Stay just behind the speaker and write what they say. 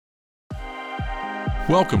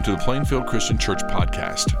Welcome to the Plainfield Christian Church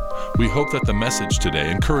podcast. We hope that the message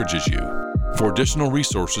today encourages you. For additional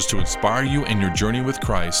resources to inspire you in your journey with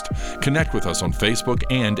Christ, connect with us on Facebook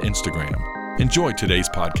and Instagram. Enjoy today's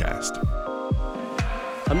podcast.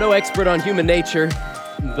 I'm no expert on human nature,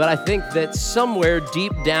 but I think that somewhere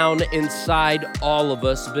deep down inside all of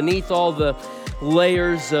us, beneath all the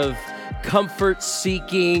layers of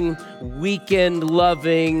comfort-seeking,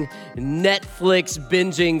 weekend-loving,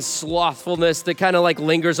 Netflix-binging slothfulness that kind of like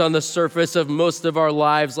lingers on the surface of most of our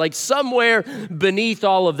lives, like somewhere beneath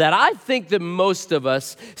all of that, I think that most of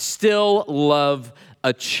us still love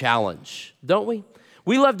a challenge, don't we?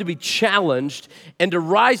 We love to be challenged and to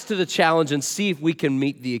rise to the challenge and see if we can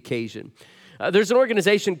meet the occasion. There's an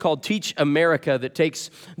organization called Teach America that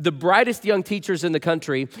takes the brightest young teachers in the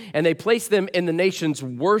country and they place them in the nation's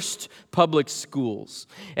worst public schools.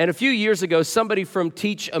 And a few years ago, somebody from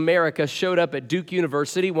Teach America showed up at Duke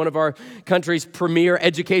University, one of our country's premier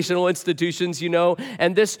educational institutions,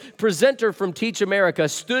 and this presenter from Teach America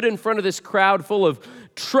stood in front of this crowd full of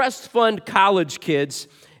trust fund college kids,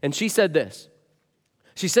 and she said this.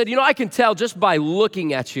 She said, I can tell just by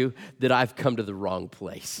looking at you that I've come to the wrong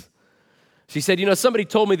place. She said, somebody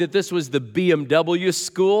told me that this was the BMW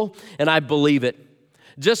school, and I believe it.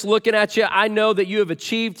 Just looking at you, I know that you have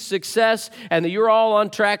achieved success and that you're all on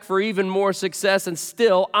track for even more success, and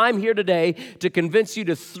still, I'm here today to convince you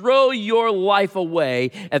to throw your life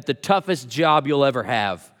away at the toughest job you'll ever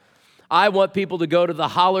have. I want people to go to the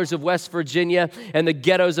hollers of West Virginia and the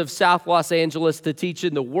ghettos of South Los Angeles to teach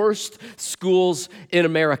in the worst schools in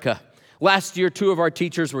America. Last year, 2 of our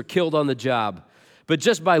teachers were killed on the job. But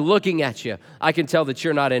just by looking at you, I can tell that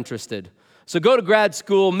you're not interested. So go to grad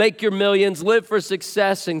school, make your millions, live for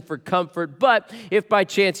success and for comfort. But if by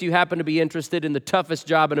chance you happen to be interested in the toughest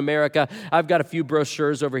job in America, I've got a few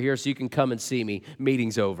brochures over here so you can come and see me.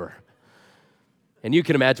 Meeting's over. And you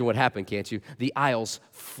can imagine what happened, can't you? The aisles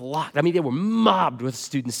flocked. They were mobbed with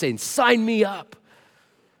students saying, sign me up.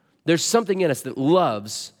 There's something in us that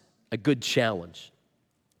loves a good challenge.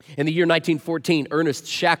 In the year 1914, Ernest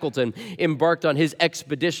Shackleton embarked on his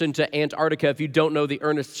expedition to Antarctica. If you don't know the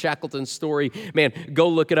Ernest Shackleton story, man, go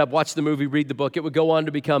look it up, watch the movie, read the book. It would go on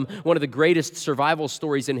to become one of the greatest survival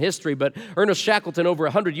stories in history. But Ernest Shackleton, over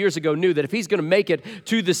 100 years ago, knew that if he's going to make it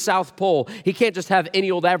to the South Pole, he can't just have any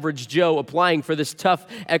old average Joe applying for this tough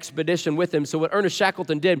expedition with him. So what Ernest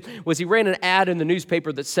Shackleton did was he ran an ad in the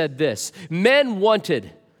newspaper that said this: men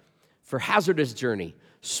wanted for hazardous journey,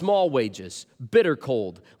 small wages, bitter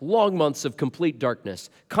cold, long months of complete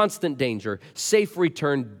darkness, constant danger, safe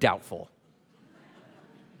return doubtful.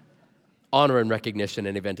 Honor and recognition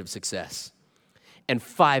in event of success. And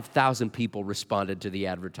 5,000 people responded to the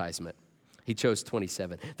advertisement. He chose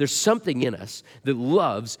 27. There's something in us that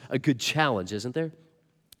loves a good challenge, isn't there?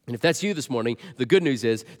 And if that's you this morning, the good news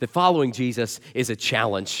is that following Jesus is a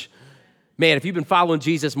challenge. Man, if you've been following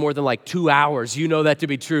Jesus more than like 2 hours, you know that to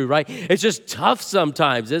be true, right? It's just tough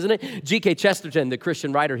sometimes, isn't it? G.K. Chesterton, the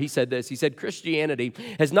Christian writer, he said this. He said, Christianity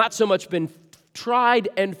has not so much been tried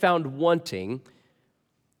and found wanting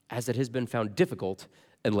as it has been found difficult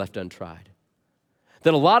and left untried.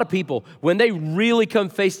 That a lot of people, when they really come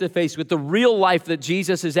face to face with the real life that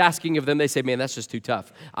Jesus is asking of them, they say, man, that's just too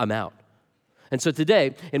tough. I'm out. And so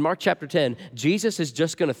today, in Mark chapter 10, Jesus is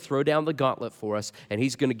just going to throw down the gauntlet for us, and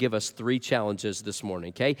he's going to give us 3 challenges this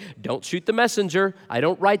morning, okay? Don't shoot the messenger. I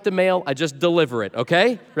don't write the mail. I just deliver it,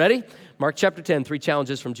 okay? Ready? Mark chapter 10, 3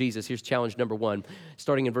 challenges from Jesus. Here's challenge number 1,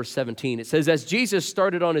 starting in verse 17. It says, as Jesus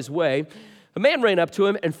started on his way, a man ran up to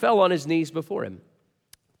him and fell on his knees before him.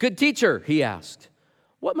 Good teacher, he asked,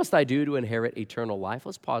 what must I do to inherit eternal life?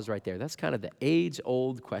 Let's pause right there. That's kind of the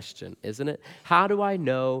age-old question, isn't it? How do I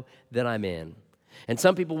know that I'm in? And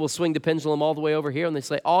some people will swing the pendulum all the way over here and they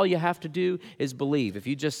say, all you have to do is believe. If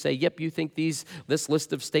you just say, yep, you think this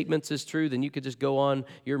list of statements is true, then you could just go on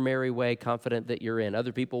your merry way, confident that you're in.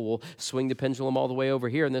 Other people will swing the pendulum all the way over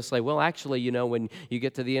here and they'll say, well, actually, when you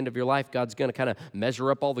get to the end of your life, God's going to kind of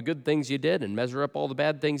measure up all the good things you did and measure up all the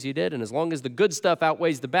bad things you did. And as long as the good stuff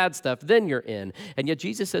outweighs the bad stuff, then you're in. And yet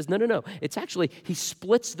Jesus says, no. It's actually, he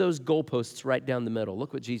splits those goalposts right down the middle.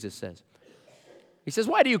 Look what Jesus says. He says,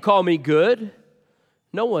 why do you call me good?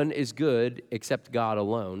 No one is good except God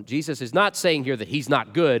alone. Jesus is not saying here that he's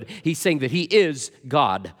not good. He's saying that he is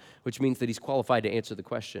God, which means that he's qualified to answer the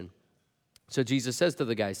question. So Jesus says to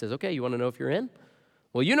the guy, he says, okay, you want to know if you're in?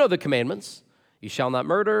 Well, you know the commandments. You shall not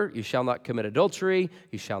murder. You shall not commit adultery.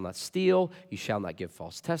 You shall not steal. You shall not give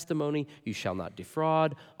false testimony. You shall not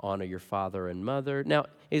defraud. Honor your father and mother. Now,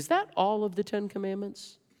 is that all of the 10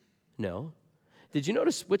 commandments? No. Did you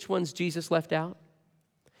notice which ones Jesus left out?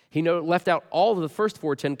 He left out all of the first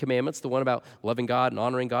 4 Ten Commandments, the one about loving God and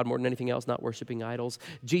honoring God more than anything else, not worshiping idols.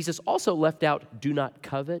 Jesus also left out, do not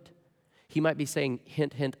covet. He might be saying,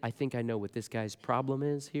 hint, hint, I think I know what this guy's problem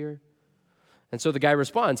is here. And so the guy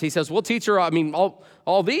responds. He says, well, teacher,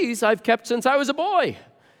 all these I've kept since I was a boy.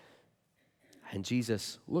 And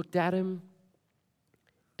Jesus looked at him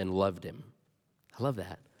and loved him. I love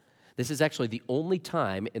that. This is actually the only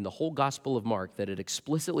time in the whole Gospel of Mark that it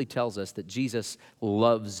explicitly tells us that Jesus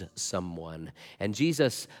loves someone. And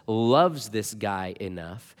Jesus loves this guy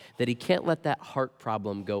enough that he can't let that heart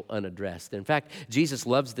problem go unaddressed. In fact, Jesus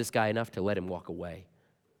loves this guy enough to let him walk away.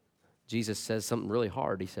 Jesus says something really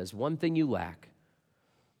hard. He says, one thing you lack,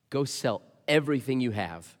 go sell everything you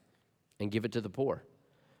have and give it to the poor,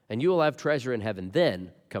 and you will have treasure in heaven.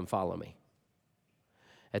 Then come follow me.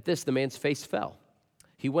 At this, the man's face fell.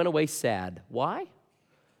 He went away sad. Why?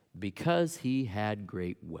 Because he had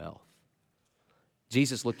great wealth.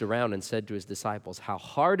 Jesus looked around and said to his disciples, how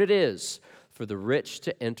hard it is for the rich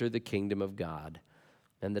to enter the kingdom of God.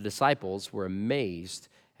 And the disciples were amazed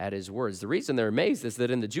at his words. The reason they're amazed is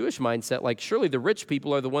that in the Jewish mindset, like, surely the rich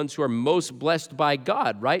people are the ones who are most blessed by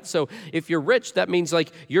God, right? So if you're rich, that means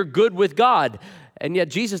like you're good with God. And yet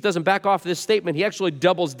Jesus doesn't back off this statement. He actually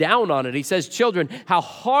doubles down on it. He says, children, how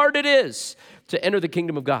hard it is to enter the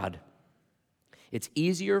kingdom of God. It's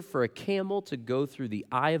easier for a camel to go through the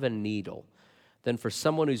eye of a needle than for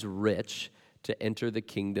someone who's rich to enter the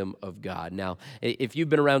kingdom of God. Now, if you've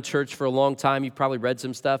been around church for a long time, you've probably read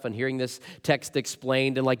some stuff and hearing this text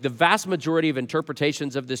explained, and like the vast majority of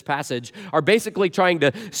interpretations of this passage are basically trying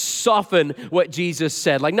to soften what Jesus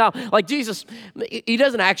said. Like, no, like Jesus, he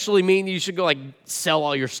doesn't actually mean you should go like sell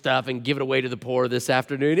all your stuff and give it away to the poor this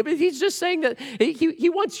afternoon. He's just saying that he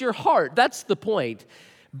wants your heart. That's the point.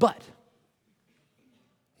 But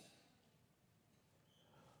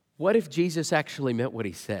what if Jesus actually meant what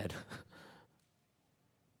he said?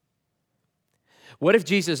 What if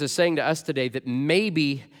Jesus is saying to us today that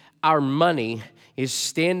maybe our money is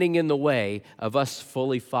standing in the way of us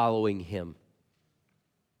fully following him?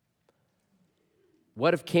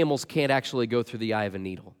 What if camels can't actually go through the eye of a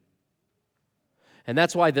needle? And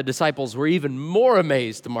that's why the disciples were even more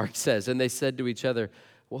amazed, Mark says, and they said to each other,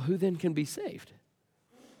 well, who then can be saved?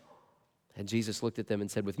 And Jesus looked at them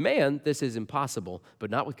and said, with man, this is impossible,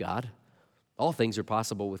 but not with God. All things are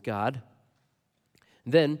possible with God.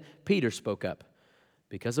 Then Peter spoke up.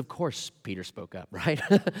 Because, of course, Peter spoke up, right?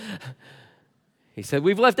 He said,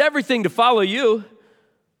 we've left everything to follow you.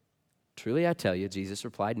 Truly, I tell you, Jesus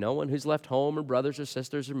replied, no one who's left home or brothers or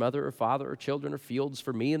sisters or mother or father or children or fields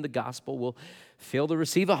for me and the gospel will fail to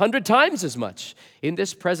receive 100 times as much in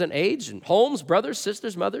this present age, and homes, brothers,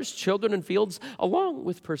 sisters, mothers, children, and fields, along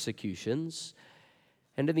with persecutions,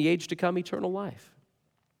 and in the age to come, eternal life.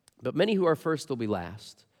 But many who are first will be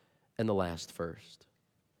last, and the last first.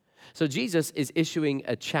 So Jesus is issuing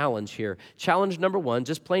a challenge here. Challenge number one,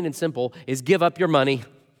 just plain and simple, is give up your money.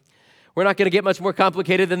 We're not going to get much more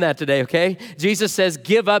complicated than that today, okay? Jesus says,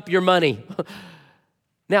 give up your money.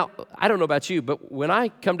 Now, I don't know about you, but when I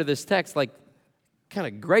come to this text, like, kind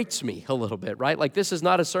of grates me a little bit, right? Like, this is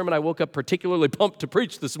not a sermon I woke up particularly pumped to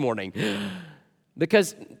preach this morning.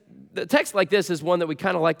 Because the text like this is one that we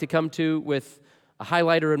kind of like to come to with a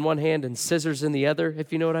highlighter in one hand and scissors in the other,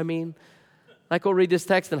 if you know what I mean. Like, we'll read this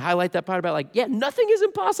text and highlight that part about, like, yeah, nothing is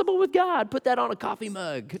impossible with God. Put that on a coffee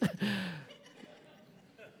mug.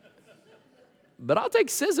 But I'll take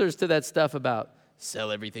scissors to that stuff about sell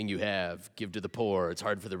everything you have, give to the poor. It's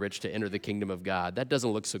hard for the rich to enter the kingdom of God. That doesn't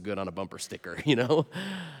look so good on a bumper sticker, you know?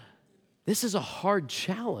 This is a hard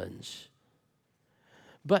challenge.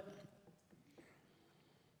 But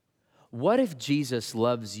what if Jesus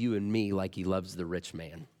loves you and me like he loves the rich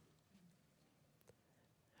man?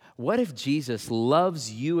 What if Jesus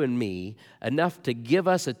loves you and me enough to give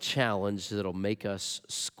us a challenge that'll make us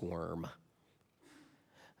squirm?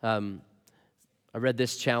 I read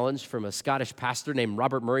this challenge from a Scottish pastor named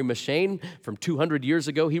Robert Murray M'Cheyne from 200 years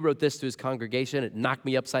ago. He wrote this to his congregation. It knocked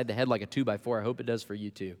me upside the head like a 2x4. I hope it does for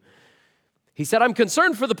you too. He said, I'm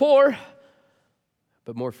concerned for the poor,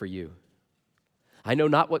 but more for you. I know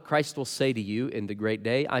not what Christ will say to you in the great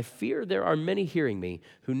day. I fear there are many hearing me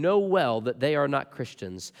who know well that they are not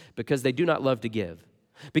Christians because they do not love to give.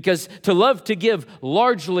 Because to love to give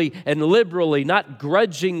largely and liberally, not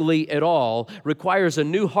grudgingly at all, requires a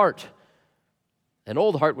new heart. An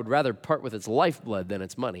old heart would rather part with its lifeblood than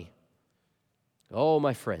its money. Oh,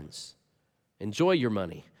 my friends, enjoy your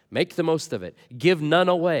money. Make the most of it. Give none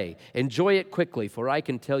away. Enjoy it quickly, for I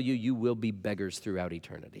can tell you, you will be beggars throughout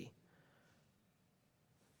eternity.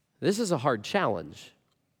 This is a hard challenge.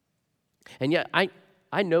 And yet,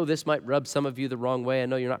 I know this might rub some of you the wrong way. I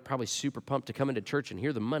know you're not probably super pumped to come into church and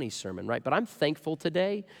hear the money sermon, right? But I'm thankful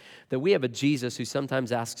today that we have a Jesus who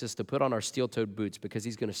sometimes asks us to put on our steel-toed boots because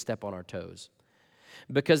he's going to step on our toes.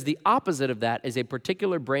 Because the opposite of that is a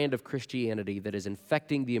particular brand of Christianity that is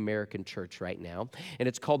infecting the American church right now, and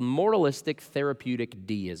it's called moralistic therapeutic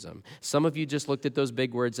deism. Some of you just looked at those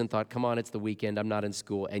big words and thought, come on, it's the weekend, I'm not in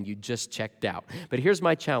school, and you just checked out. But here's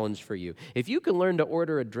my challenge for you. If you can learn to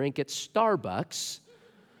order a drink at Starbucks,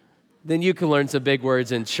 then you can learn some big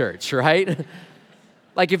words in church, right?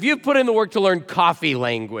 Like if you've put in the work to learn coffee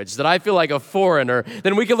language that I feel like a foreigner,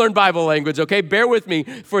 then we can learn Bible language, okay? Bear with me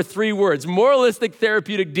for 3 words. Moralistic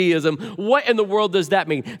therapeutic deism. What in the world does that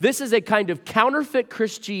mean? This is a kind of counterfeit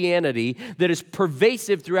Christianity that is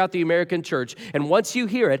pervasive throughout the American church. And once you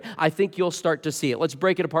hear it, I think you'll start to see it. Let's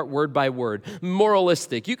break it apart word by word.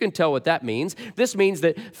 Moralistic. You can tell what that means. This means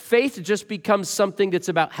that faith just becomes something that's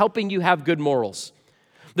about helping you have good morals.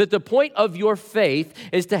 That the point of your faith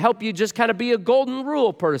is to help you just kind of be a golden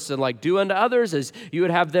rule person, like do unto others as you would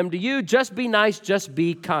have them to you. Just be nice, just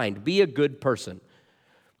be kind, be a good person.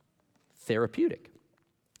 Therapeutic.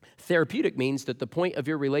 Therapeutic means that the point of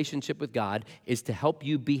your relationship with God is to help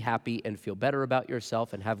you be happy and feel better about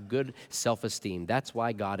yourself and have good self-esteem. That's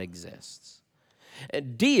why God exists.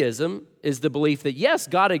 Deism is the belief that, yes,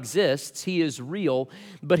 God exists, he is real,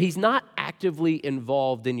 but he's not actively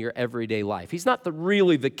involved in your everyday life. He's not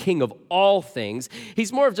really the king of all things.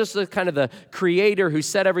 He's more of just a kind of the creator who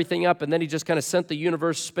set everything up, and then he just kind of sent the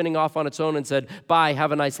universe spinning off on its own and said, bye,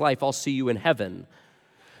 have a nice life, I'll see you in heaven.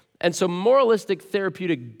 And so moralistic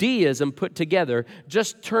therapeutic deism put together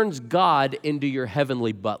just turns God into your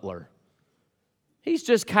heavenly butler. He's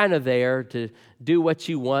just kind of there to do what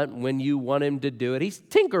you want when you want him to do it. He's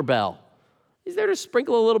Tinkerbell. He's there to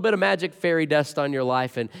sprinkle a little bit of magic fairy dust on your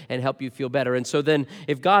life and help you feel better. And so then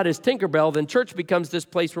if God is Tinkerbell, then church becomes this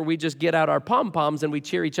place where we just get out our pom-poms and we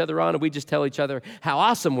cheer each other on and we just tell each other how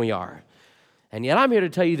awesome we are. And yet I'm here to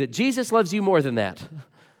tell you that Jesus loves you more than that.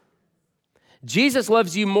 Jesus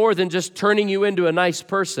loves you more than just turning you into a nice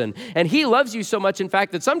person. And he loves you so much, in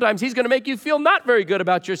fact, that sometimes he's going to make you feel not very good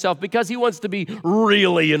about yourself because he wants to be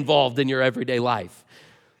really involved in your everyday life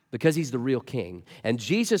because he's the real king. And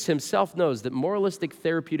Jesus himself knows that moralistic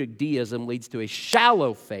therapeutic deism leads to a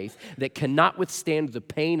shallow faith that cannot withstand the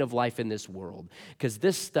pain of life in this world because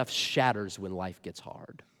this stuff shatters when life gets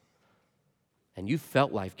hard. And you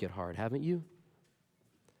felt life get hard, haven't you?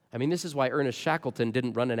 I mean, this is why Ernest Shackleton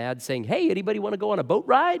didn't run an ad saying, hey, anybody want to go on a boat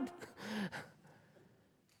ride?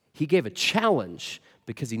 He gave a challenge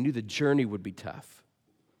because he knew the journey would be tough.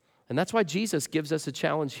 And that's why Jesus gives us a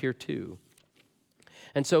challenge here too.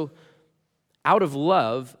 And so out of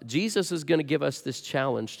love, Jesus is going to give us this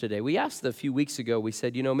challenge today. We asked a few weeks ago, we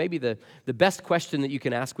said, maybe the best question that you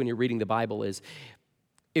can ask when you're reading the Bible is,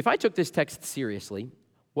 if I took this text seriously,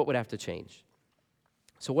 what would have to change?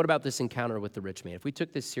 So what about this encounter with the rich man? If we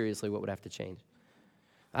took this seriously, what would have to change?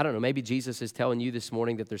 I don't know, maybe Jesus is telling you this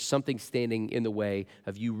morning that there's something standing in the way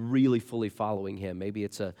of you really fully following him. Maybe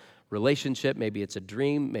it's a relationship, maybe it's a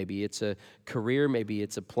dream, maybe it's a career, maybe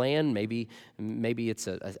it's a plan, maybe it's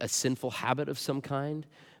a sinful habit of some kind.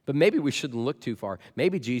 But maybe we shouldn't look too far.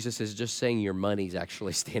 Maybe Jesus is just saying your money's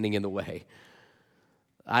actually standing in the way.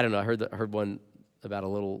 I don't know, I heard one about a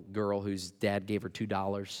little girl whose dad gave her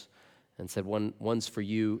 $2. And said, one's for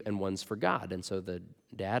you and one's for God. And so the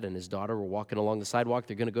dad and his daughter were walking along the sidewalk.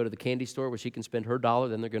 They're going to go to the candy store where she can spend her $1.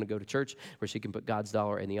 Then they're going to go to church where she can put God's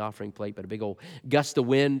dollar in the offering plate. But a big old gust of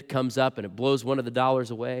wind comes up and it blows one of the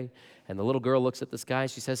dollars away. And the little girl looks at the sky.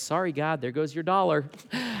 She says, sorry, God, there goes your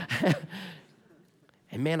 $1.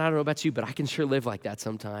 And man, I don't know about you, but I can sure live like that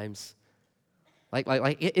sometimes.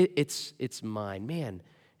 It's mine. Man,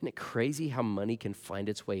 isn't it crazy how money can find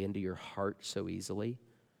its way into your heart so easily?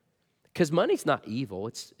 Because money's not evil.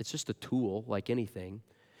 It's just a tool like anything.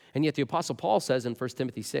 And yet the Apostle Paul says in 1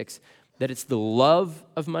 Timothy 6 that it's the love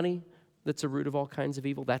of money that's a root of all kinds of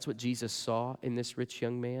evil. That's what Jesus saw in this rich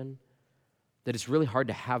young man. That it's really hard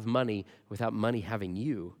to have money without money having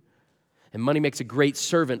you. And money makes a great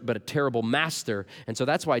servant but a terrible master. And so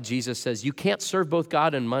that's why Jesus says you can't serve both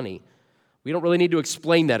God and money. We don't really need to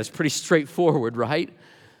explain that. It's pretty straightforward, right?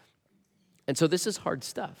 And so this is hard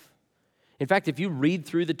stuff. In fact, if you read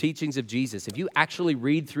through the teachings of Jesus, if you actually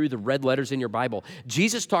read through the red letters in your Bible,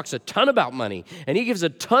 Jesus talks a ton about money, and he gives a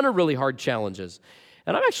ton of really hard challenges.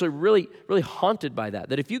 And I'm actually really, really haunted by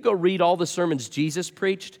that if you go read all the sermons Jesus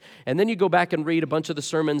preached, and then you go back and read a bunch of the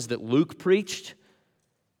sermons that Luke preached,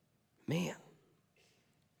 man,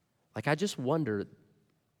 I just wonder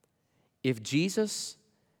if Jesus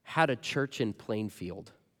had a church in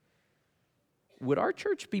Plainfield, would our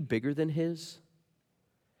church be bigger than his?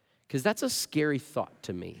 Because that's a scary thought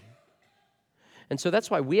to me. And so that's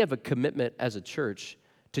why we have a commitment as a church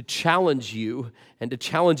to challenge you and to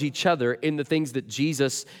challenge each other in the things that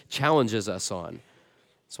Jesus challenges us on.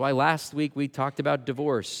 That's why last week we talked about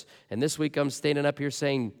divorce, and this week I'm standing up here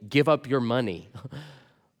saying, give up your money.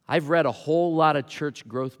 I've read a whole lot of church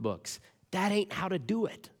growth books. That ain't how to do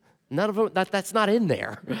it. None of them, that's not in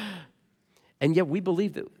there. And yet we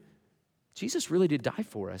believe that Jesus really did die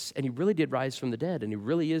for us, and he really did rise from the dead, and he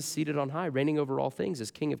really is seated on high, reigning over all things as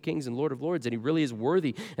King of kings and Lord of lords, and he really is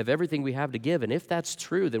worthy of everything we have to give. And if that's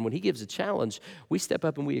true, then when he gives a challenge, we step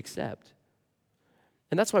up and we accept.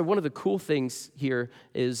 And that's why one of the cool things here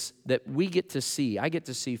is that I get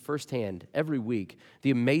to see firsthand every week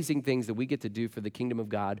the amazing things that we get to do for the kingdom of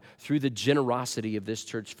God through the generosity of this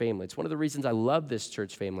church family. It's one of the reasons I love this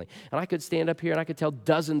church family. And I could stand up here and I could tell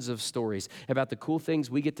dozens of stories about the cool things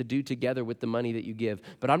we get to do together with the money that you give.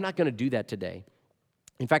 But I'm not going to do that today.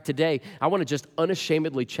 In fact, today, I want to just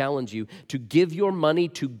unashamedly challenge you to give your money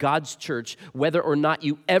to God's church, whether or not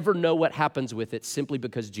you ever know what happens with it, simply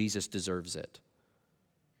because Jesus deserves it.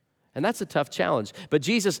 And that's a tough challenge. But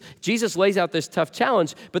Jesus lays out this tough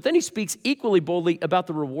challenge, but then he speaks equally boldly about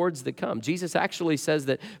the rewards that come. Jesus actually says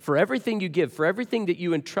that for everything you give, for everything that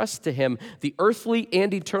you entrust to him, the earthly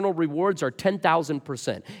and eternal rewards are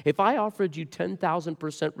 10,000%. If I offered you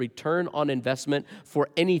 10,000% return on investment for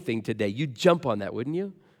anything today, you'd jump on that, wouldn't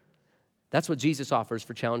you? That's what Jesus offers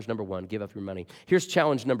for challenge number 1, give up your money. Here's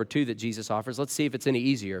challenge number 2 that Jesus offers. Let's see if it's any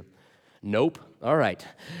easier. Nope. All right.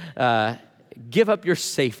 Give up your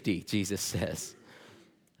safety, Jesus says.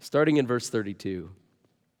 Starting in verse 32.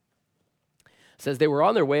 It says, they were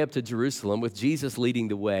on their way up to Jerusalem with Jesus leading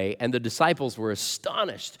the way, and the disciples were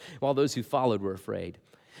astonished, while those who followed were afraid.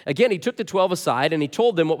 Again, he took the 12 aside, and he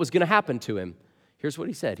told them what was going to happen to him. Here's what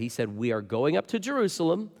he said. He said, we are going up to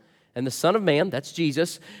Jerusalem, and the Son of Man, that's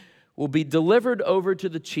Jesus, will be delivered over to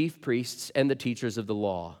the chief priests and the teachers of the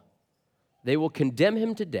law. They will condemn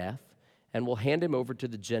him to death, and will hand him over to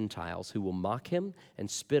the Gentiles, who will mock him and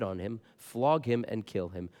spit on him, flog him and kill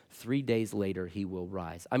him. 3 days later, he will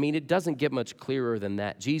rise. I mean, it doesn't get much clearer than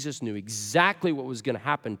that. Jesus knew exactly what was going to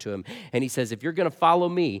happen to him. And he says, if you're going to follow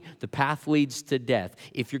me, the path leads to death.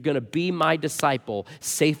 If you're going to be my disciple,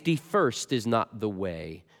 safety first is not the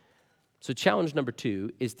way. So challenge number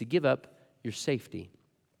 2 is to give up your safety.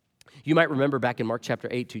 You might remember back in Mark chapter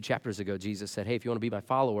 8, 2 chapters ago, Jesus said, hey, if you want to be my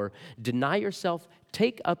follower, deny yourself,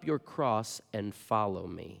 take up your cross, and follow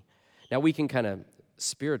me. Now, we can kind of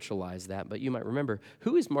spiritualize that, but you might remember,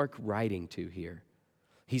 who is Mark writing to here?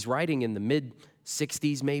 He's writing in the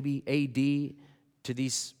mid-60s, maybe, A.D., to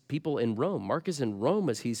these people in Rome. Mark is in Rome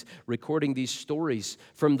as he's recording these stories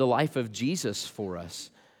from the life of Jesus for us.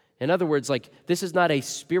 In other words, this is not a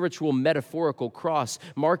spiritual, metaphorical cross.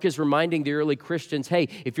 Mark is reminding the early Christians, hey,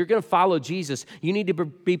 if you're going to follow Jesus, you need to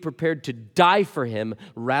be prepared to die for him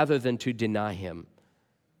rather than to deny him.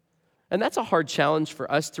 And that's a hard challenge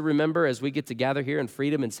for us to remember as we get to gather here in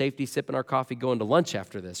freedom and safety, sipping our coffee, going to lunch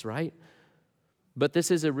after this, right? But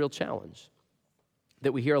this is a real challenge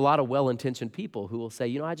that we hear a lot of well-intentioned people who will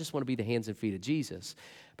say, I just want to be the hands and feet of Jesus.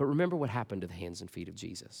 But remember what happened to the hands and feet of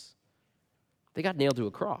Jesus. They got nailed to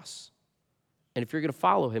a cross. And if you're going to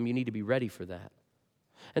follow him, you need to be ready for that.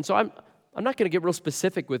 And so I'm not going to get real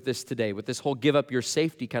specific with this today, with this whole give up your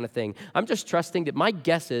safety kind of thing. I'm just trusting that my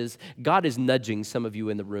guess is God is nudging some of you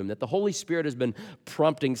in the room, that the Holy Spirit has been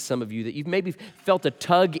prompting some of you, that you've maybe felt a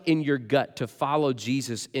tug in your gut to follow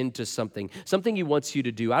Jesus into something he wants you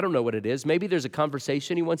to do. I don't know what it is. Maybe there's a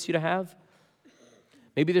conversation he wants you to have.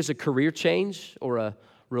 Maybe there's a career change or a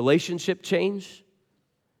relationship change.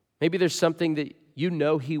 Maybe there's something that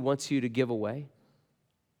he wants you to give away.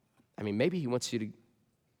 I mean, maybe he wants you to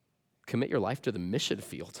commit your life to the mission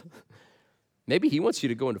field. Maybe he wants you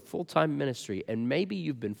to go into full-time ministry, and maybe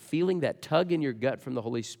you've been feeling that tug in your gut from the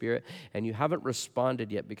Holy Spirit, and you haven't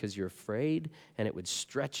responded yet because you're afraid, and it would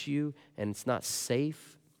stretch you, and it's not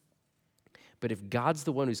safe. But if God's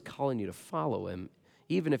the one who's calling you to follow him,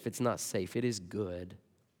 even if it's not safe, it is good.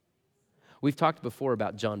 We've talked before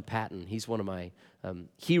about John Paton. He's one of my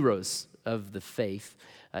heroes of the faith.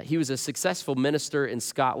 He was a successful minister in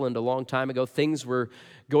Scotland a long time ago. Things were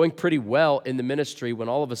going pretty well in the ministry when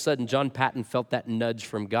all of a sudden John Paton felt that nudge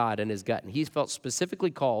from God in his gut. And he felt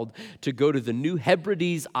specifically called to go to the New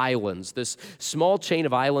Hebrides Islands, this small chain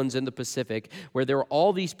of islands in the Pacific where there were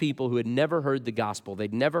all these people who had never heard the gospel.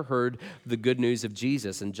 They'd never heard the good news of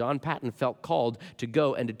Jesus. And John Paton felt called to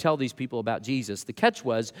go and to tell these people about Jesus. The catch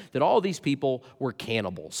was that all these people were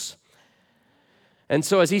cannibals. And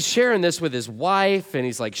so as he's sharing this with his wife and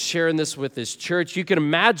he's sharing this with his church, you can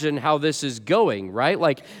imagine how this is going,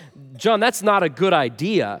 right? John, that's not a good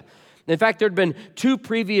idea. In fact, there'd been 2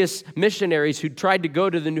 previous missionaries who tried to go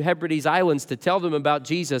to the New Hebrides Islands to tell them about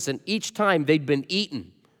Jesus, and each time they'd been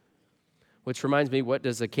eaten. Which reminds me, what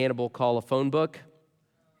does a cannibal call a phone book?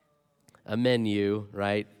 A menu,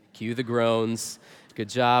 right? Cue the groans. Good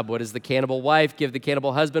job. What does the cannibal wife give the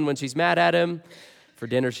cannibal husband when she's mad at him? For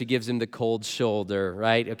dinner, she gives him the cold shoulder,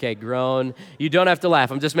 right? Okay, groan. You don't have to laugh.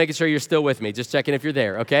 I'm just making sure you're still with me. Just checking if you're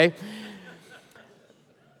there, okay?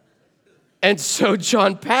 And so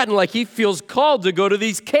John Paton, he feels called to go to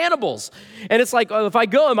these cannibals. And it's like, oh, if I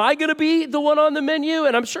go, am I going to be the one on the menu?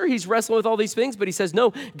 And I'm sure he's wrestling with all these things, but he says,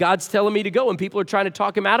 no, God's telling me to go. And people are trying to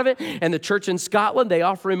talk him out of it. And the church in Scotland, they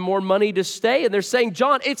offer him more money to stay. And they're saying,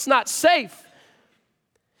 John, it's not safe.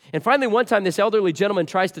 And finally, one time, this elderly gentleman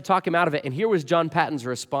tries to talk him out of it. And here was John Paton's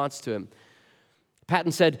response to him.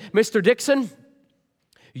 Paton said, Mr. Dixon,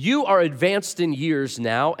 you are advanced in years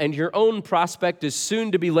now, and your own prospect is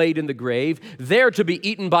soon to be laid in the grave, there to be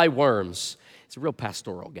eaten by worms. He's a real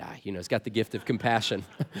pastoral guy. He's got the gift of compassion.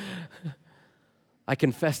 I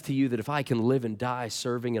confess to you that if I can live and die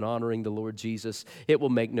serving and honoring the Lord Jesus, it will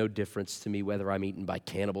make no difference to me whether I'm eaten by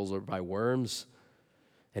cannibals or by worms.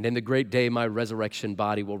 And in the great day, my resurrection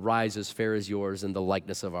body will rise as fair as yours in the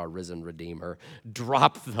likeness of our risen Redeemer.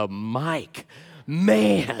 Drop the mic.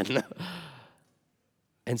 Man.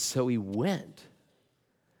 And so he went.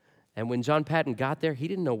 And when John Paton got there, he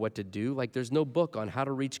didn't know what to do. There's no book on how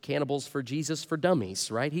to reach cannibals for Jesus for dummies,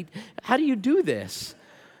 right? How do you do this?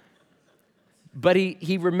 But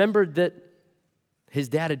he remembered that his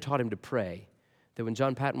dad had taught him to pray. That when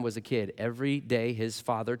John Paton was a kid, every day his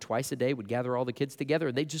father, twice a day, would gather all the kids together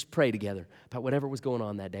and they'd just pray together about whatever was going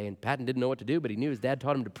on that day. And Paton didn't know what to do, but he knew his dad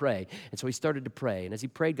taught him to pray. And so he started to pray. And as he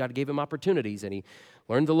prayed, God gave him opportunities. And he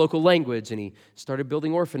learned the local language and he started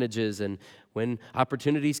building orphanages. And when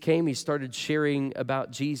opportunities came, he started sharing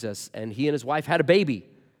about Jesus. And he and his wife had a baby.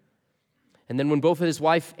 And then when both his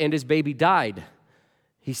wife and his baby died,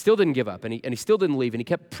 he still didn't give up, and he still didn't leave, and he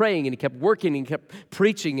kept praying, and he kept working, and he kept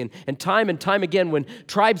preaching, and time again, when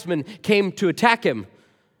tribesmen came to attack him,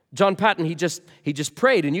 John Paton, he just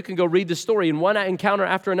prayed, and you can go read the story. In one encounter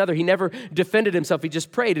after another, he never defended himself. He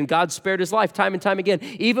just prayed, and God spared his life time and time again.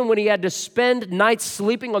 Even when he had to spend nights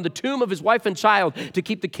sleeping on the tomb of his wife and child to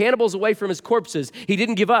keep the cannibals away from his corpses, he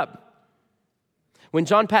didn't give up. When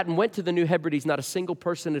John Paton went to the New Hebrides, not a single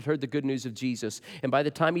person had heard the good news of Jesus. And by the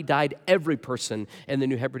time he died, every person in the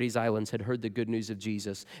New Hebrides Islands had heard the good news of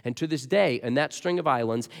Jesus. And to this day, in that string of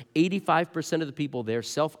islands, 85% of the people there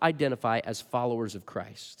self-identify as followers of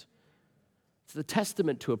Christ. It's the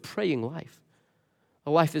testament to a praying life.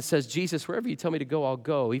 A life that says, Jesus, wherever you tell me to go, I'll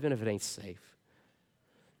go, even if it ain't safe.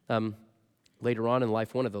 Later on in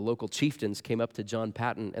life, one of the local chieftains came up to John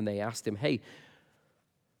Paton and they asked him, hey,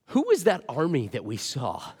 who was that army that we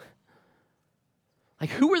saw?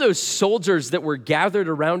 Who were those soldiers that were gathered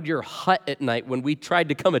around your hut at night when we tried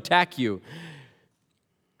to come attack you?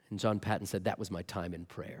 And John Paton said, that was my time in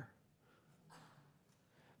prayer.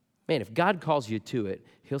 Man, if God calls you to it,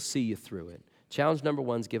 he'll see you through it. Challenge number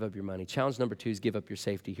 1 is give up your money. Challenge number 2 is give up your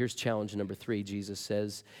safety. Here's challenge number 3. Jesus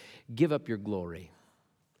says, give up your glory.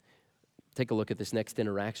 Take a look at this next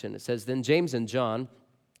interaction. It says, then James and John,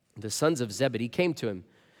 the sons of Zebedee, came to him.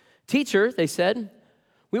 Teacher, they said,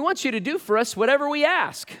 we want you to do for us whatever we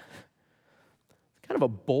ask. Kind of a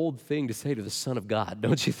bold thing to say to the Son of God,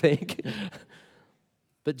 don't you think?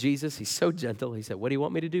 But Jesus, he's so gentle. He said, what do you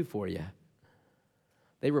want me to do for you?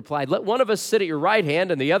 They replied, let one of us sit at your right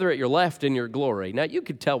hand and the other at your left in your glory. Now, you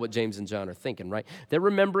could tell what James and John are thinking, right? They're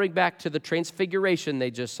remembering back to the transfiguration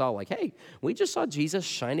they just saw. Hey, we just saw Jesus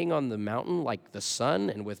shining on the mountain like the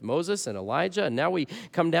sun and with Moses and Elijah. And now we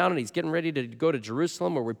come down and he's getting ready to go to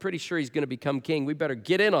Jerusalem where we're pretty sure he's going to become king. We better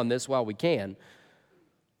get in on this while we can.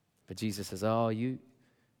 But Jesus says, oh, you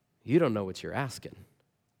don't know what you're asking.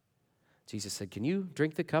 Jesus said, can you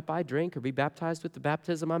drink the cup I drink or be baptized with the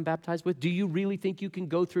baptism I'm baptized with? Do you really think you can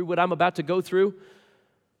go through what I'm about to go through?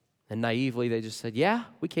 And naively, they just said, yeah,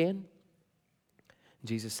 we can.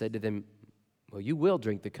 Jesus said to them, well, you will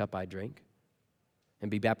drink the cup I drink and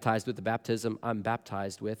be baptized with the baptism I'm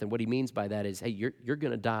baptized with. And what he means by that is, hey, you're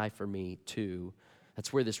going to die for me too.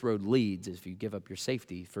 That's where this road leads, is if you give up your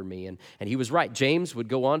safety for me. And he was right. James would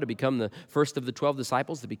go on to become the first of the 12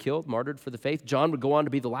 disciples to be killed, martyred for the faith. John would go on to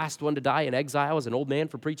be the last one to die in exile as an old man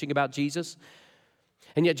for preaching about Jesus.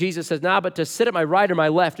 And yet Jesus says, but to sit at my right or my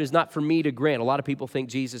left is not for me to grant. A lot of people think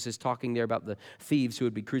Jesus is talking there about the thieves who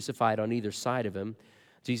would be crucified on either side of him.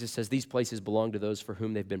 Jesus says these places belong to those for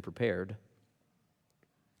whom they've been prepared.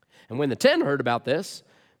 And when the 10 heard about this,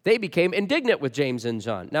 they became indignant with James and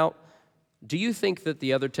John. Now, Do you think that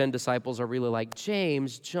the other 10 disciples are really like,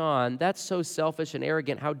 James, John, that's so selfish and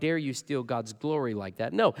arrogant. How dare you steal God's glory like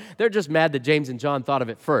that? No, they're just mad that James and John thought of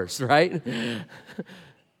it first, right?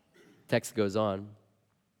 Text goes on.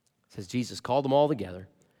 It says, Jesus called them all together.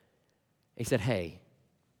 He said, hey,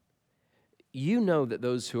 you know that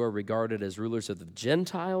those who are regarded as rulers of the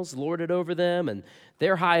Gentiles lord it over them, and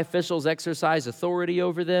their high officials exercise authority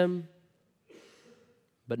over them.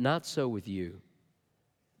 But not so with you.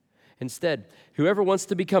 Instead, whoever wants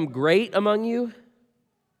to become great among you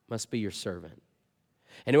must be your servant.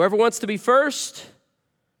 And whoever wants to be first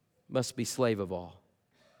must be slave of all.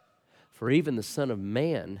 For even the Son of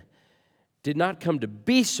Man did not come to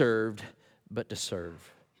be served, but to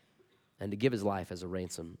serve, and to give his life as a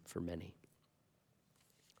ransom for many.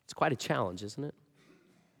 It's quite a challenge, isn't it?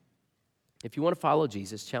 If you want to follow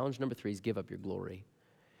Jesus, challenge number 3 is give up your glory.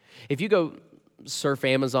 If you go surf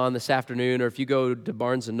Amazon this afternoon, or if you go to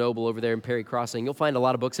Barnes & Noble over there in Perry Crossing, you'll find a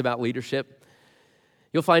lot of books about leadership.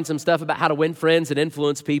 You'll find some stuff about how to win friends and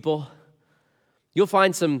influence people. You'll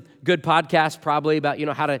find some good podcasts probably about,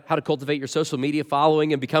 how to cultivate your social media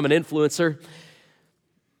following and become an influencer.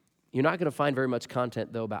 You're not going to find very much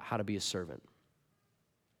content, though, about how to be a servant.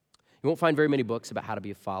 You won't find very many books about how to be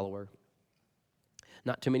a follower.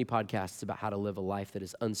 Not too many podcasts about how to live a life that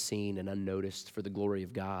is unseen and unnoticed for the glory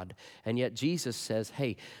of God. And yet Jesus says,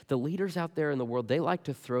 hey, the leaders out there in the world, they like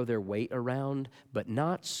to throw their weight around, but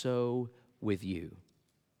not so with you.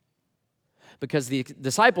 Because the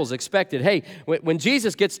disciples expected, hey, when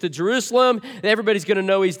Jesus gets to Jerusalem, everybody's going to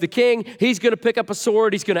know he's the king. He's going to pick up a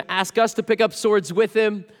sword. He's going to ask us to pick up swords with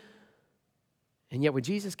him. And yet when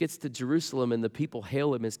Jesus gets to Jerusalem and the people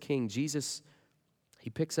hail him as king, Jesus, he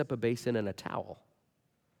picks up a basin and a towel.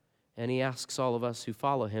 And he asks all of us who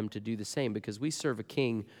follow him to do the same, because we serve a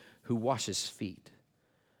king who washes feet,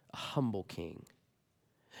 a humble king.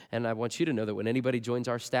 And I want you to know that when anybody joins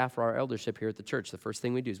our staff or our eldership here at the church, the first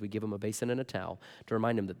thing we do is we give them a basin and a towel to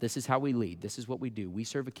remind them that this is how we lead. This is what we do. We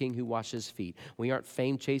serve a king who washes feet. We aren't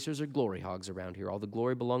fame chasers or glory hogs around here. All the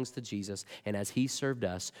glory belongs to Jesus, and as he served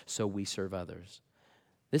us, so we serve others.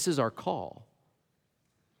 This is our call.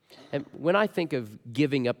 And when I think of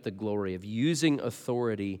giving up the glory, of using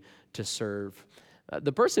authority to serve,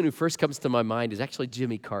 the person who first comes to my mind is actually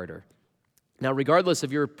Jimmy Carter. Now, regardless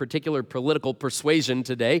of your particular political persuasion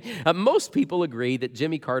today, most people agree that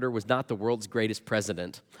Jimmy Carter was not the world's greatest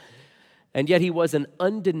president. And yet he was an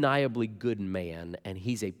undeniably good man, and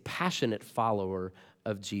he's a passionate follower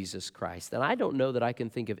of Jesus Christ. And I don't know that I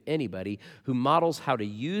can think of anybody who models how to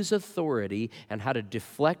use authority and how to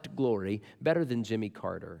deflect glory better than Jimmy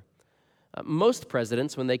Carter. Most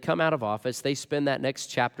presidents, when they come out of office, they spend that next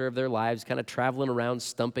chapter of their lives kind of traveling around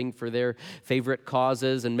stumping for their favorite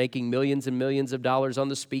causes and making millions and millions of dollars on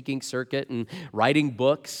the speaking circuit and writing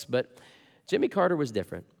books. But Jimmy Carter was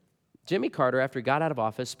different. Jimmy Carter, after he got out of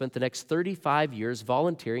office, spent the next 35 years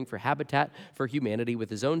volunteering for Habitat for Humanity with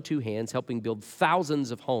his own 2 hands, helping build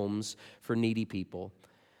thousands of homes for needy people.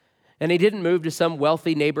 And he didn't move to some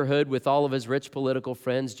wealthy neighborhood with all of his rich political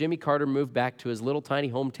friends. Jimmy Carter moved back to his little tiny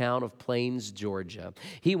hometown of Plains, Georgia.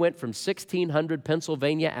 He went from 1600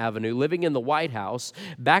 Pennsylvania Avenue, living in the White House,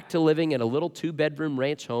 back to living in a little 2-bedroom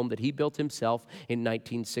ranch home that he built himself in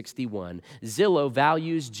 1961. Zillow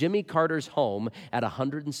values Jimmy Carter's home at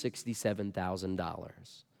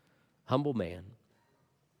 $167,000. Humble man.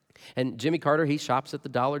 And Jimmy Carter, he shops at the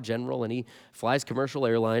Dollar General, and he flies commercial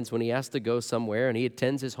airlines when he has to go somewhere, and he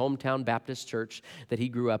attends his hometown Baptist church that he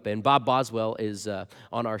grew up in. Bob Boswell is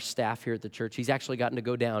on our staff here at the church. He's actually gotten to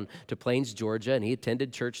go down to Plains, Georgia, and he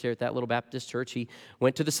attended church there at that little Baptist church. He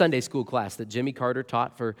went to the Sunday school class that Jimmy Carter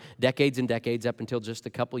taught for decades and decades up until just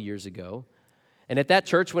a couple years ago. And at that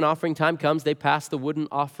church, when offering time comes, they pass the wooden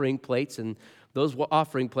offering plates, and those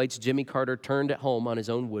offering plates Jimmy Carter turned at home on his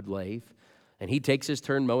own wood lathe. And he takes his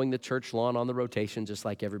turn mowing the church lawn on the rotation just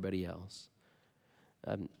like everybody else.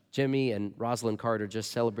 Jimmy and Rosalind Carter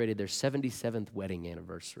just celebrated their 77th wedding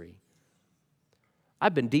anniversary.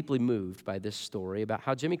 I've been deeply moved by this story about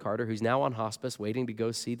how Jimmy Carter, who's now on hospice waiting to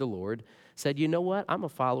go see the Lord, said, you know what? I'm a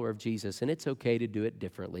follower of Jesus, and it's okay to do it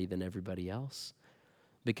differently than everybody else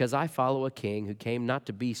because I follow a king who came not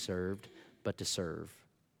to be served, but to serve.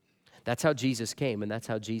 That's how Jesus came, and that's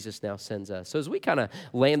how Jesus now sends us. So as we kind of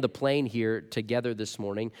land the plane here together this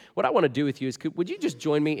morning, what I want to do with you is, would you just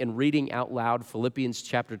join me in reading out loud Philippians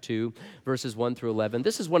chapter 2, verses 1 through 11.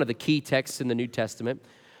 This is one of the key texts in the New Testament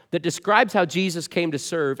that describes how Jesus came to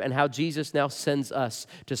serve and how Jesus now sends us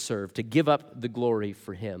to serve, to give up the glory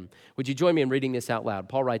for him. Would you join me in reading this out loud?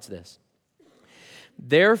 Paul writes this.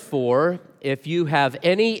 Therefore, if you have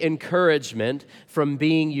any encouragement from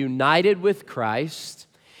being united with Christ,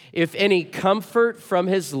 if any comfort from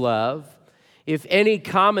his love, if any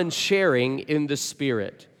common sharing in the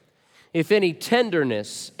Spirit, if any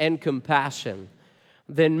tenderness and compassion,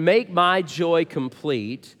 then make my joy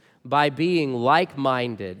complete by being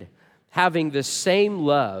like-minded, having the same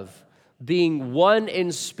love, being one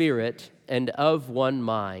in spirit and of one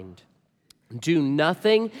mind. Do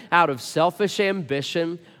nothing out of selfish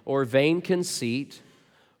ambition or vain conceit.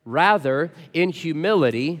 Rather, in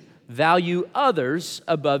humility, value others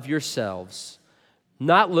above yourselves,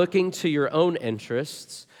 not looking to your own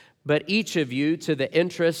interests, but each of you to the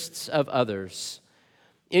interests of others.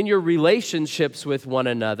 In your relationships with one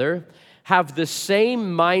another, have the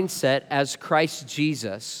same mindset as Christ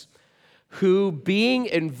Jesus, who, being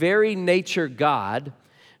in very nature God,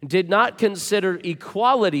 did not consider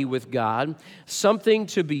equality with God something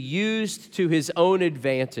to be used to his own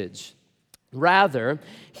advantage. Rather,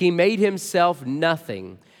 he made himself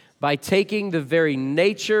nothing by taking the very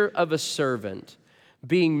nature of a servant,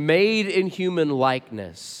 being made in human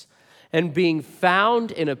likeness, and being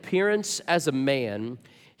found in appearance as a man,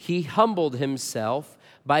 he humbled himself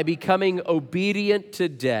by becoming obedient to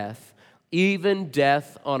death, even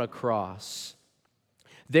death on a cross.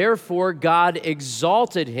 Therefore, God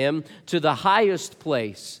exalted him to the highest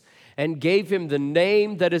place and gave him the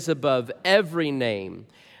name that is above every name,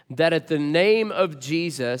 that at the name of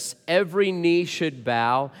Jesus every knee should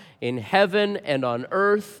bow in heaven and on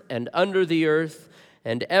earth and under the earth,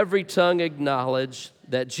 and every tongue acknowledge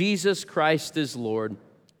that Jesus Christ is Lord,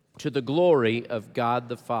 to the glory of God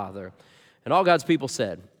the Father. And all God's people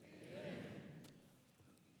said, amen.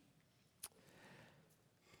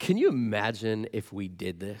 Can you imagine if we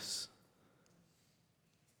did this?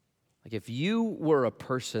 Like if you were a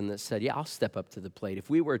person that said, yeah, I'll step up to the plate. If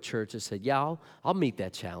we were a church that said, yeah, I'll meet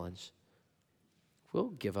that challenge. We'll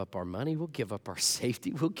give up our money. We'll give up our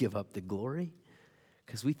safety. We'll give up the glory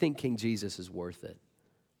because we think King Jesus is worth it.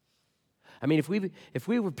 I mean, if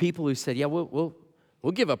we were people who said, yeah, we'll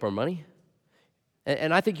give up our money.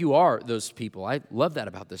 And I think you are those people. I love that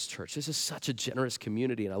about this church. This is such a generous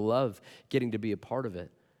community, and I love getting to be a part of it.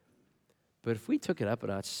 But if we took it up a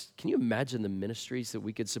notch, can you imagine the ministries that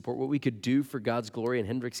we could support, what we could do for God's glory in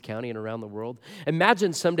Hendricks County and around the world?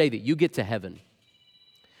 Imagine someday that you get to heaven,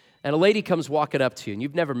 and a lady comes walking up to you, and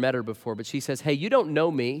you've never met her before, but she says, hey, you don't know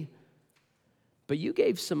me, but you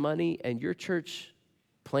gave some money, and your church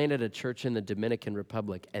planted a church in the Dominican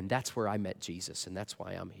Republic, and that's where I met Jesus, and that's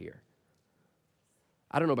why I'm here.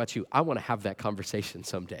 I don't know about you. I want to have that conversation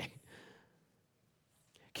someday.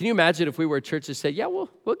 Can you imagine if we were a church that said, yeah,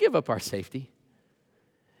 we'll give up our safety?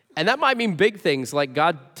 And that might mean big things like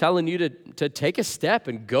God telling you to take a step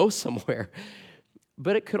and go somewhere.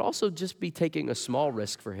 But it could also just be taking a small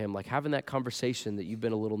risk for him, like having that conversation that you've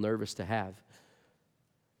been a little nervous to have.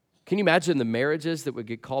 Can you imagine the marriages that would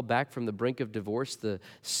get called back from the brink of divorce, the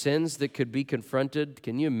sins that could be confronted?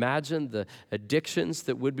 Can you imagine the addictions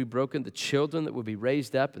that would be broken, the children that would be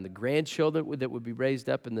raised up, and the grandchildren that would be raised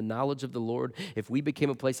up in the knowledge of the Lord if we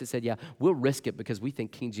became a place that said, yeah, we'll risk it because we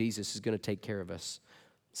think King Jesus is going to take care of us.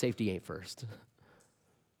 Safety ain't first.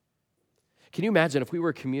 Can you imagine if we were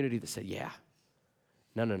a community that said, yeah,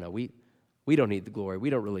 no, we don't need the glory. We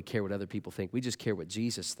don't really care what other people think. We just care what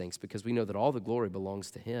Jesus thinks because we know that all the glory belongs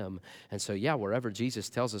to him. And so, yeah, wherever Jesus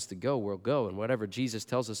tells us to go, we'll go. And whatever Jesus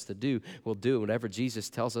tells us to do, we'll do. And whatever Jesus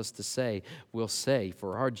tells us to say, we'll say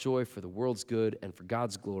for our joy, for the world's good, and for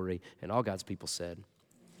God's glory. And all God's people said.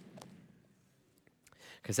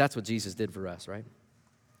 Because that's what Jesus did for us, right?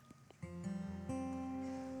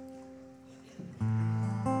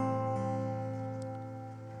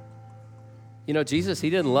 You know, Jesus, he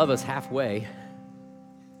didn't love us halfway.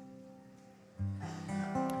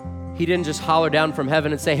 He didn't just holler down from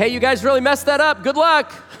heaven and say, hey, you guys really messed that up. Good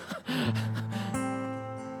luck.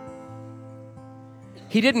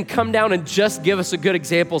 He didn't come down and just give us a good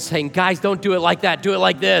example saying, guys, don't do it like that. Do it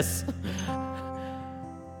like this.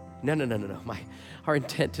 No. Our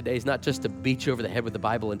intent today is not just to beat you over the head with the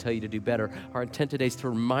Bible and tell you to do better. Our intent today is to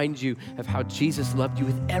remind you of how Jesus loved you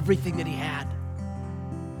with everything that he had.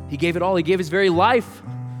 He gave it all. He gave his very life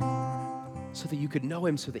so that you could know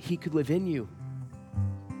him, so that he could live in you.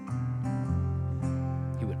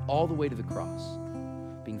 He went all the way to the cross.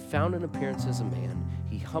 Being found in appearance as a man,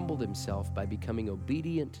 he humbled himself by becoming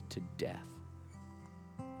obedient to death.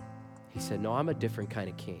 He said, no, I'm a different kind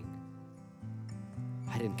of king.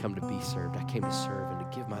 I didn't come to be served. I came to serve and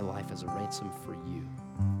to give my life as a ransom for you.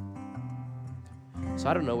 So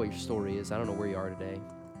I don't know what your story is. I don't know where you are today,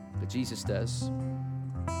 but Jesus does.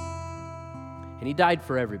 And he died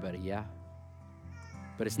for everybody, yeah?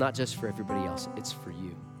 But it's not just for everybody else, it's for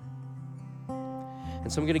you.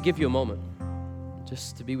 And so I'm going to give you a moment.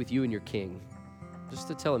 just to be with you and your King, just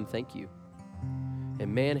to tell him thank you.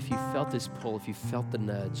 And man, if you felt this pull, if you felt the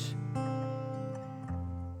nudge,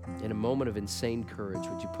 in a moment of insane courage,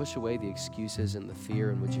 would you push away the excuses and the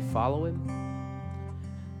fear, and would you follow him?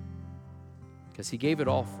 Because he gave it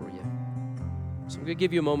all for you. So I'm going to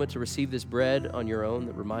give you a moment to receive this bread on your own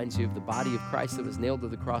that reminds you of the body of Christ that was nailed to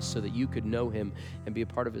the cross so that you could know him and be a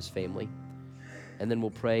part of his family. And then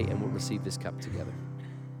we'll pray and we'll receive this cup together.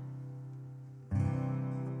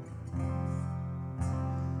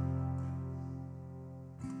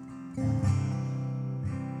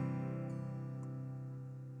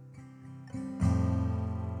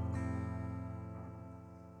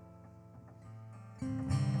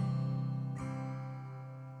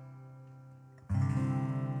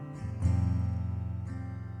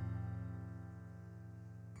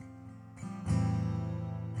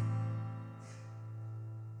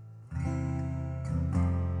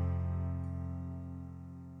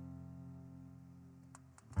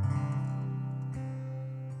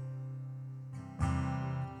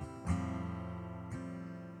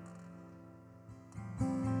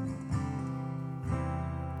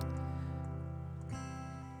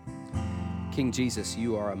 King Jesus,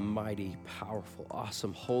 you are a mighty, powerful,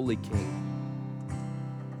 awesome, holy King.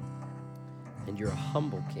 And you're a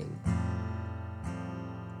humble King.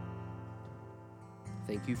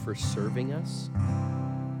 Thank you for serving us.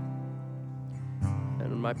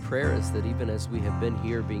 And my prayer is that even as we have been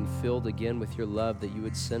here being filled again with your love, that you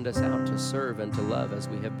would send us out to serve and to love as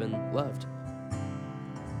we have been loved.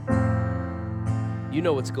 You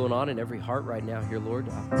know what's going on in every heart right now here, Lord.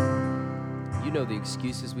 You know the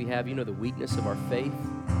excuses we have. You know the weakness of our faith.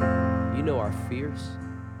 You know our fears.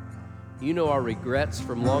 You know our regrets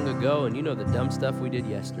from long ago, and you know the dumb stuff we did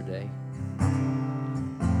yesterday.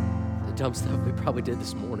 The dumb stuff we probably did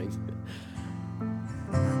this morning.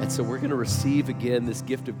 And so we're going to receive again this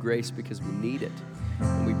gift of grace because we need it.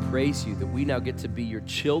 And we praise you that we now get to be your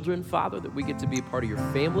children, Father, that we get to be a part of your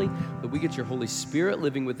family, that we get your Holy Spirit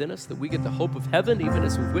living within us, that we get the hope of heaven even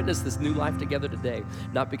as we witness this new life together today.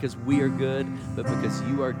 Not because we are good, but because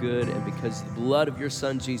you are good and because the blood of your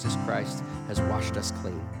Son, Jesus Christ, has washed us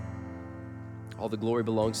clean. All the glory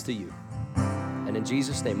belongs to you. And in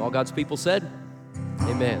Jesus' name, all God's people said,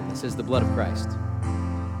 amen. This is the blood of Christ.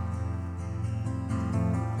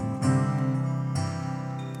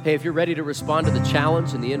 Hey, if you're ready to respond to the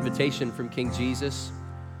challenge and the invitation from King Jesus,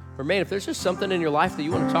 or man, if there's just something in your life that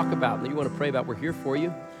you want to talk about and that you want to pray about, we're here for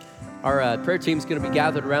you. Our prayer team is going to be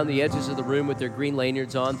gathered around the edges of the room with their green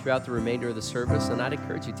lanyards on throughout the remainder of the service, and I'd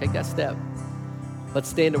encourage you, take that step. Let's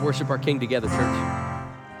stand and worship our King together, church.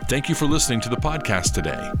 Thank you for listening to the podcast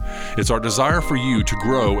today. It's our desire for you to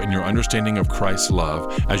grow in your understanding of Christ's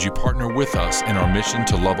love as you partner with us in our mission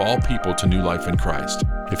to love all people to new life in Christ.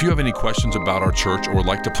 If you have any questions about our church or would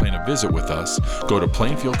like to plan a visit with us, go to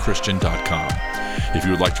plainfieldchristian.com. If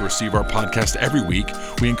you would like to receive our podcast every week,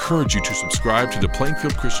 we encourage you to subscribe to the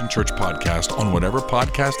Plainfield Christian Church podcast on whatever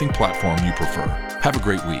podcasting platform you prefer. Have a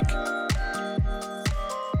great week.